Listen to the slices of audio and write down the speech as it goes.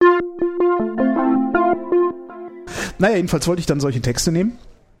Naja, jedenfalls wollte ich dann solche Texte nehmen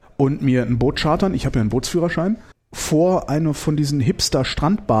und mir ein Boot chartern, ich habe ja einen Bootsführerschein, vor eine von diesen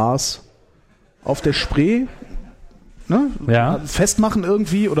Hipster-Strandbars auf der Spree, ne? Ja. Festmachen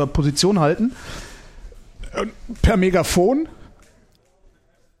irgendwie oder Position halten, per Megafon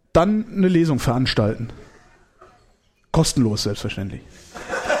dann eine Lesung veranstalten. Kostenlos, selbstverständlich.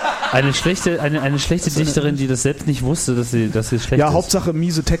 Eine schlechte Dichterin, die das selbst nicht wusste, dass sie schlecht ist. Ja, Hauptsache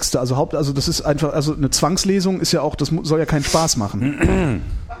miese Texte. Also das ist einfach, also eine Zwangslesung ist ja auch, das soll ja keinen Spaß machen.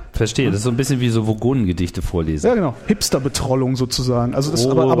 Verstehe, das ist so ein bisschen wie so Vogonen-Gedichte vorlesen. Ja, genau. Hipster-Betrollung sozusagen. Also das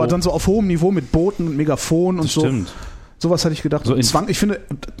aber dann so auf hohem Niveau mit Booten und Megafon und das so. Stimmt. Sowas hatte ich gedacht. So ich finde,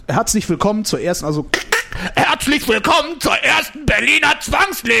 herzlich willkommen zur ersten, herzlich willkommen zur ersten Berliner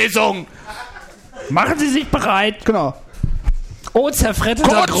Zwangslesung. Machen Sie sich bereit. Genau. Oh,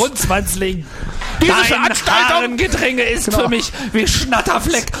 zerfretteter Grundzwanzling. Diese Dein Veranstaltung Gedränge ist für mich wie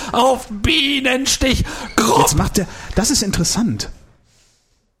Schnatterfleck auf Bienenstich. Grob. Jetzt macht der, das ist interessant.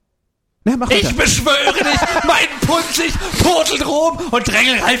 Ja, ich beschwöre dich, mein Punzig totelt rum und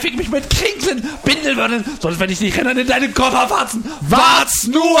drängelreifig mich mit Krinkeln, Bindelwürden, sonst wenn ich nicht renne in deinen Koffer warzen. Wart's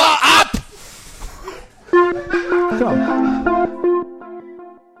nur ab! Genau.